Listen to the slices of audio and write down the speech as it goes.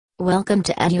Welcome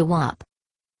to EduWap,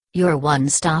 your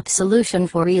one-stop solution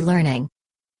for e-learning.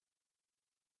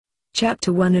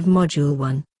 Chapter 1 of Module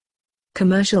 1.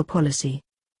 Commercial Policy.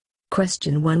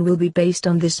 Question 1 will be based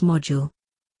on this module.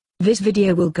 This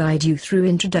video will guide you through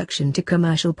introduction to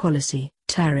commercial policy,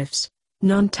 tariffs,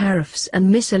 non-tariffs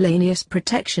and miscellaneous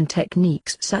protection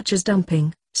techniques such as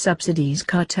dumping, subsidies,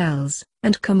 cartels,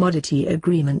 and commodity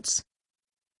agreements.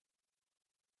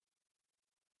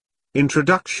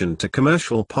 Introduction to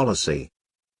commercial policy.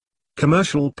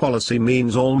 Commercial policy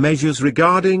means all measures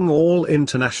regarding all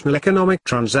international economic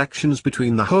transactions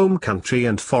between the home country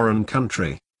and foreign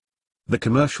country. The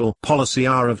commercial policy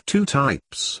are of two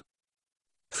types.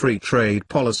 Free trade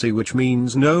policy, which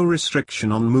means no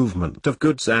restriction on movement of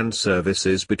goods and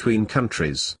services between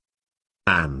countries.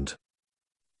 And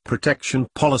protection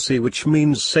policy, which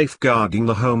means safeguarding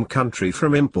the home country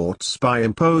from imports by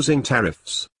imposing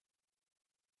tariffs.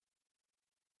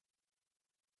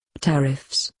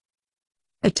 Tariffs.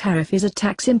 A tariff is a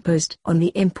tax imposed on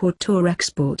the import or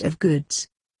export of goods.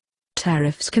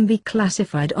 Tariffs can be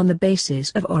classified on the basis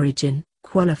of origin,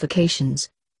 qualifications,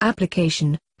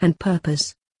 application, and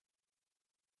purpose.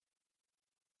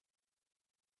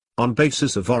 On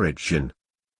basis of origin.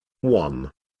 1.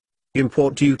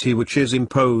 Import duty, which is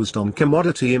imposed on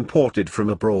commodity imported from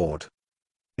abroad.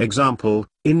 Example,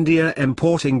 India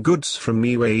importing goods from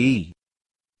UAE.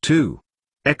 2.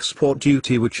 Export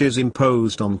duty, which is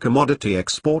imposed on commodity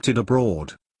exported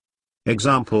abroad.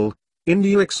 Example,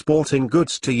 India exporting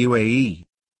goods to UAE.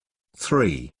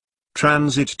 3.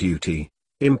 Transit duty,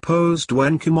 imposed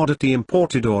when commodity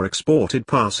imported or exported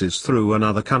passes through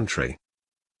another country.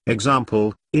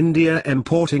 Example, India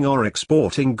importing or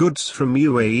exporting goods from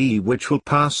UAE which will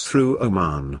pass through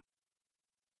Oman.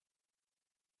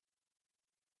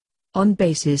 On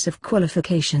basis of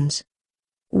qualifications.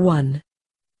 1.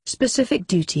 Specific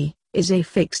duty is a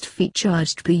fixed fee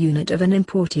charged per unit of an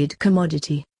imported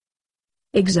commodity.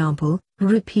 Example,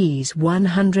 rupees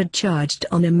 100 charged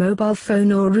on a mobile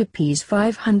phone or rupees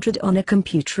 500 on a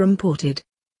computer imported.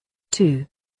 2.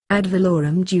 Ad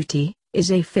valorem duty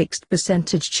is a fixed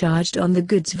percentage charged on the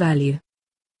goods value.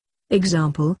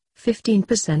 Example,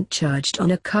 15% charged on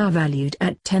a car valued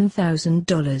at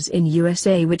 $10,000 in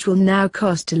USA which will now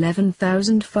cost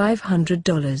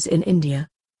 $11,500 in India.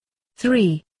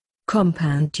 3.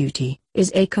 Compound duty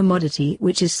is a commodity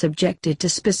which is subjected to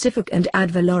specific and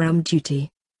ad valorem duty.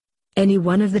 Any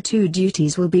one of the two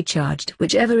duties will be charged,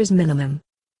 whichever is minimum.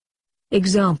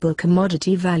 Example,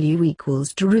 commodity value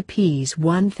equals to rupees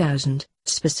 1,000,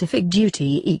 specific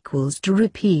duty equals to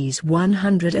rupees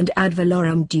 100 and ad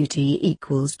valorem duty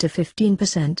equals to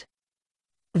 15%.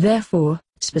 Therefore,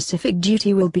 specific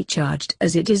duty will be charged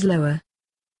as it is lower.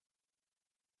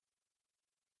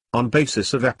 On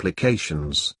basis of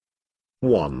applications.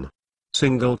 1.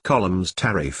 Single columns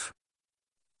tariff.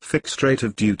 Fixed rate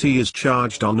of duty is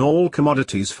charged on all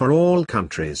commodities for all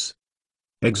countries.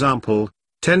 Example,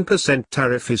 10%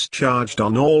 tariff is charged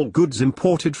on all goods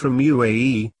imported from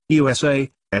UAE, USA,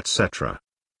 etc.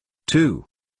 2.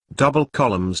 Double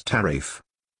columns tariff.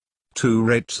 Two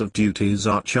rates of duties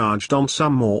are charged on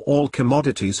some or all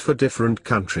commodities for different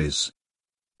countries.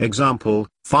 Example,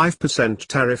 5%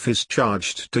 tariff is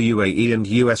charged to UAE and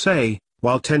USA,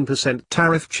 while 10%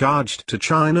 tariff charged to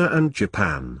China and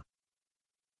Japan.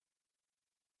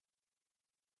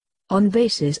 On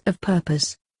basis of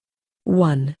purpose.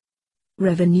 1.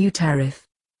 Revenue tariff.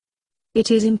 It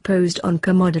is imposed on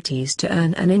commodities to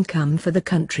earn an income for the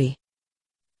country.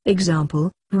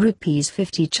 Example, rupees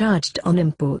 50 charged on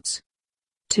imports.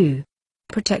 2.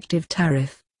 Protective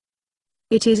tariff.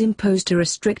 It is imposed to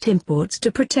restrict imports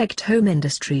to protect home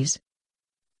industries.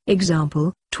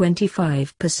 Example,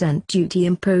 25% duty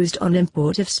imposed on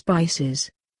import of spices.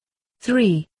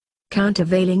 3.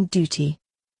 Countervailing duty.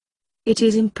 It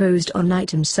is imposed on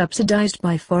items subsidized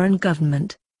by foreign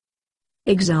government.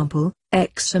 Example,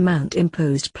 X amount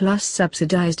imposed plus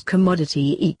subsidized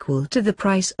commodity equal to the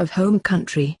price of home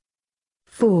country.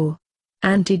 4.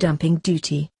 Anti-dumping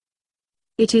duty.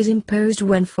 It is imposed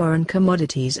when foreign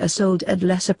commodities are sold at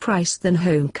lesser price than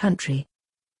home country.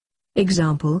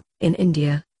 Example, in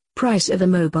India, price of a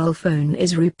mobile phone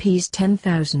is rupees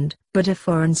 10,000, but a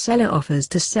foreign seller offers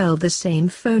to sell the same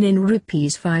phone in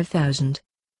rupees 5,000.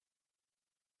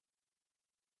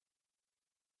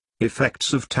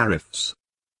 Effects of tariffs.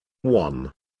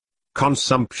 1.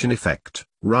 Consumption effect,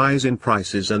 rise in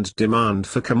prices and demand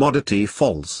for commodity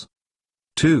falls.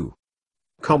 2.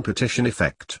 Competition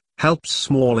effect, helps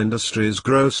small industries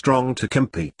grow strong to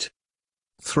compete.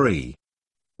 3.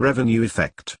 Revenue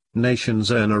effect,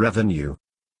 nations earn a revenue.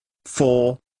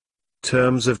 4.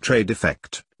 Terms of trade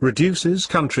effect, reduces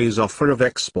countries' offer of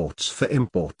exports for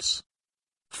imports.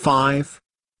 5.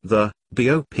 The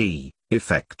BOP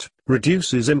effect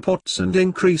reduces imports and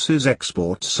increases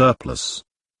export surplus.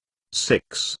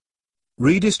 6.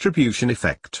 Redistribution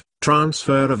effect,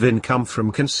 transfer of income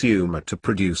from consumer to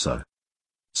producer.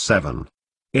 7.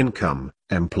 Income,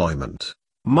 employment.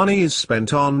 Money is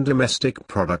spent on domestic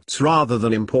products rather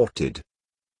than imported.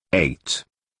 8.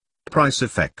 Price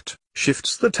effect,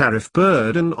 shifts the tariff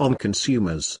burden on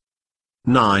consumers.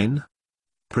 9.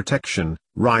 Protection,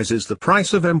 rises the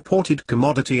price of imported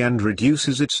commodity and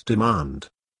reduces its demand.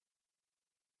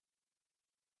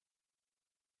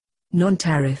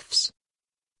 Non-tariffs.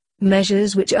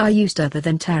 Measures which are used other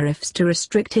than tariffs to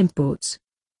restrict imports.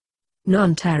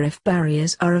 Non-tariff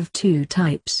barriers are of two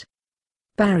types.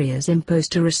 Barriers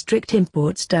imposed to restrict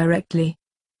imports directly,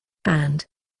 and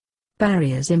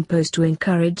barriers imposed to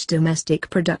encourage domestic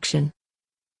production.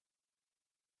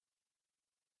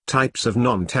 Types of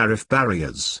non-tariff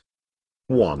barriers.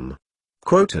 1.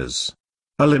 Quotas.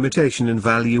 A limitation in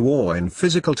value or in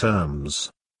physical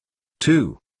terms.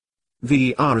 2.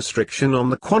 VR restriction on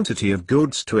the quantity of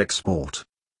goods to export.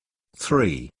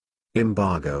 3.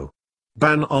 Embargo.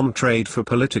 Ban on trade for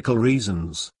political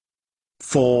reasons.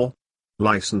 4.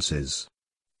 Licenses.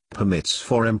 Permits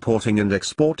for importing and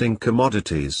exporting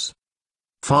commodities.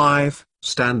 5.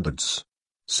 Standards.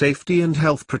 Safety and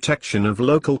health protection of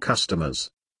local customers.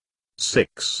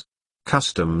 6.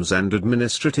 Customs and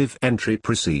administrative entry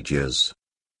procedures.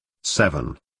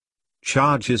 7.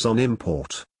 Charges on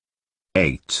import.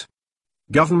 8.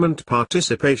 Government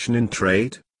participation in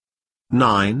trade.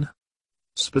 9.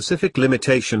 Specific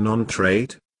limitation on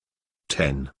trade.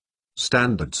 10.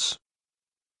 Standards.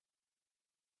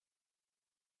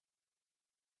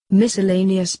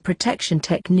 Miscellaneous protection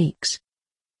techniques.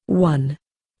 1.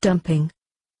 Dumping.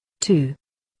 2.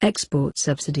 Export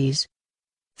subsidies.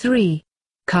 3.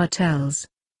 Cartels.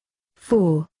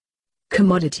 4.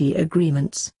 Commodity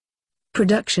agreements.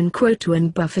 Production quota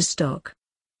and buffer stock.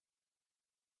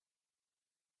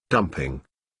 Dumping.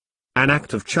 An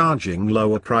act of charging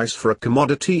lower price for a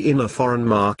commodity in a foreign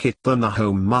market than the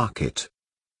home market.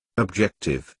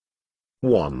 Objective.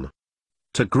 1.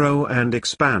 To grow and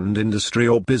expand industry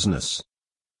or business.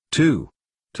 2.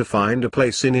 To find a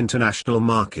place in international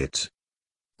market.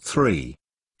 3.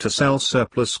 To sell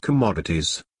surplus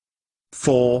commodities.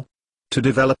 4. To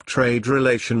develop trade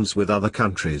relations with other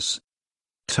countries.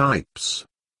 Types.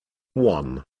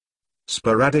 1.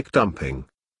 Sporadic dumping.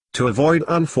 To avoid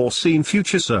unforeseen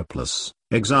future surplus,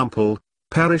 example,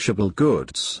 perishable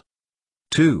goods.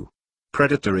 2.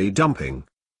 Predatory dumping.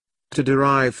 To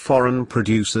drive foreign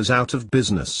producers out of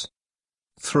business.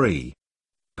 3.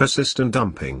 Persistent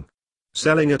dumping.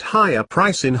 Selling at higher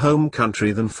price in home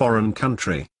country than foreign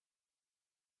country.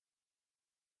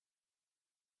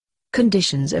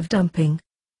 Conditions of dumping.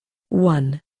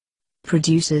 1.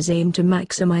 Producers aim to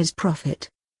maximize profit.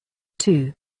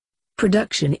 2.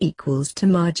 Production equals to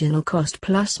marginal cost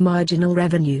plus marginal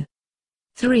revenue.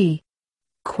 3.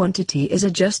 Quantity is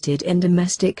adjusted in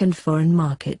domestic and foreign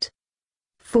market.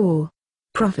 4.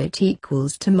 Profit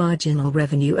equals to marginal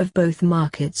revenue of both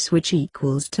markets which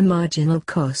equals to marginal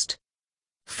cost.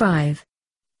 5.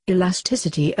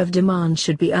 Elasticity of demand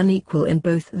should be unequal in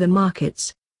both the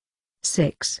markets.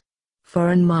 6.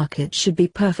 Foreign market should be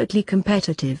perfectly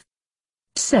competitive.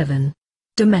 7.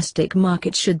 Domestic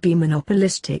market should be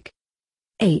monopolistic.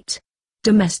 8.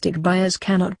 Domestic buyers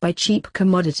cannot buy cheap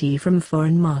commodity from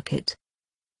foreign market.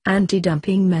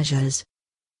 Anti-dumping measures.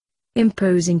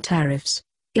 Imposing tariffs,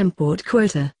 import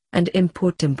quota, and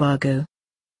import embargo.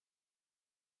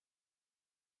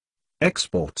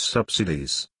 Export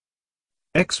subsidies.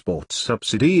 Export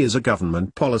subsidy is a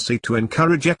government policy to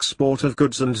encourage export of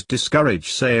goods and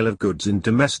discourage sale of goods in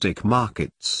domestic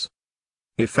markets.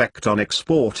 Effect on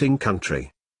exporting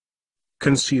country.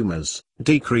 Consumers,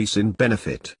 decrease in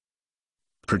benefit.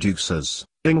 Producers,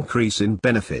 increase in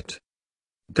benefit.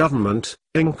 Government,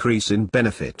 increase in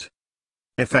benefit.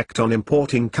 Effect on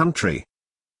importing country.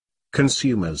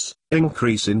 Consumers,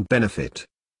 increase in benefit.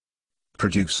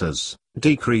 Producers,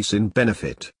 decrease in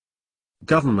benefit.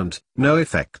 Government, no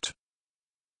effect.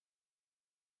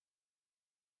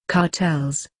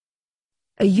 Cartels.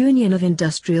 A union of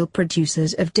industrial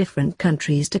producers of different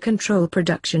countries to control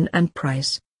production and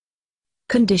price.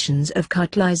 Conditions of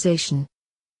cartelization.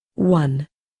 1.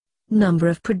 Number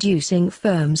of producing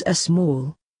firms are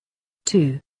small.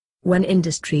 2. When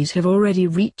industries have already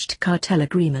reached cartel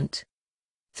agreement.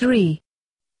 3.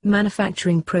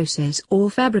 Manufacturing process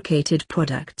or fabricated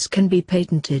products can be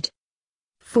patented.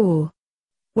 4.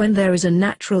 When there is a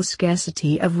natural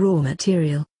scarcity of raw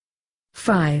material.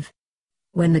 5.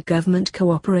 when the government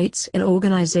cooperates in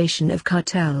organization of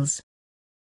cartels.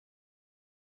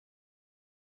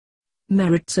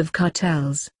 Merits of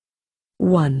cartels.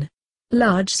 1.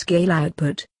 Large-scale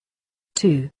output.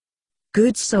 2.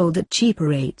 Goods sold at cheaper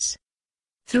rates.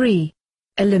 3.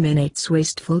 Eliminates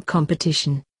wasteful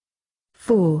competition.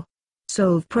 4.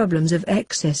 Solve problems of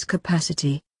excess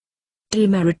capacity.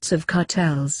 Demerits of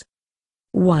cartels.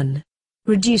 1.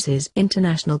 Reduces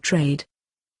international trade.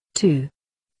 2.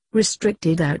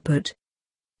 Restricted output.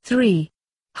 3.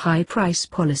 High price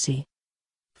policy.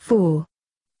 4.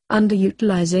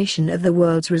 Underutilization of the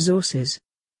world's resources.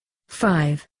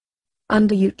 5.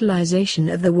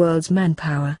 Underutilization of the world's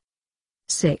manpower.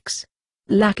 6.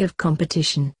 Lack of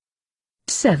competition.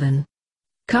 7.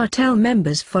 Cartel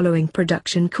members following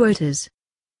production quotas.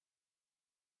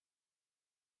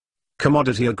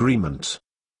 Commodity agreement.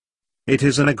 It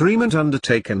is an agreement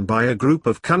undertaken by a group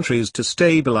of countries to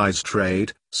stabilize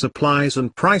trade, supplies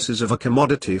and prices of a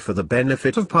commodity for the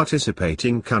benefit of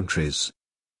participating countries.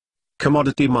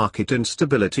 Commodity market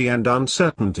instability and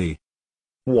uncertainty.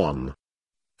 1.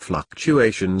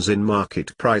 Fluctuations in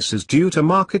market prices due to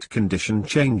market condition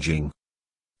changing.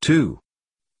 2.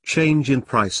 Change in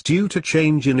price due to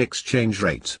change in exchange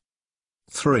rate.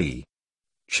 3.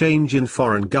 Change in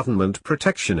foreign government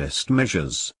protectionist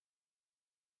measures.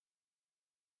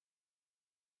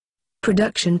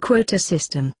 Production quota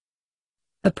system.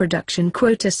 A production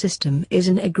quota system is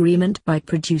an agreement by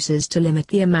producers to limit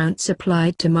the amount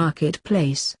supplied to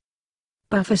marketplace.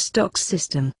 Buffer stocks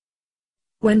system.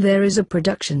 When there is a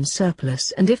production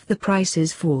surplus and if the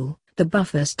prices fall, the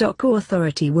buffer stock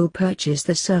authority will purchase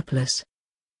the surplus.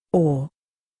 Or,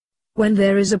 when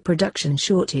there is a production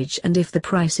shortage and if the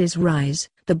prices rise,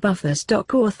 the buffer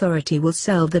stock authority will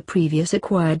sell the previous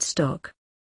acquired stock.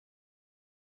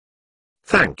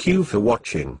 Thank you for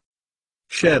watching.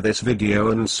 Share this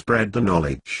video and spread the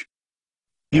knowledge.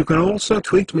 You can also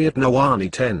tweet me at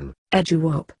Nawani10.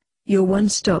 EduWop, your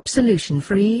one-stop solution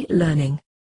for e-learning.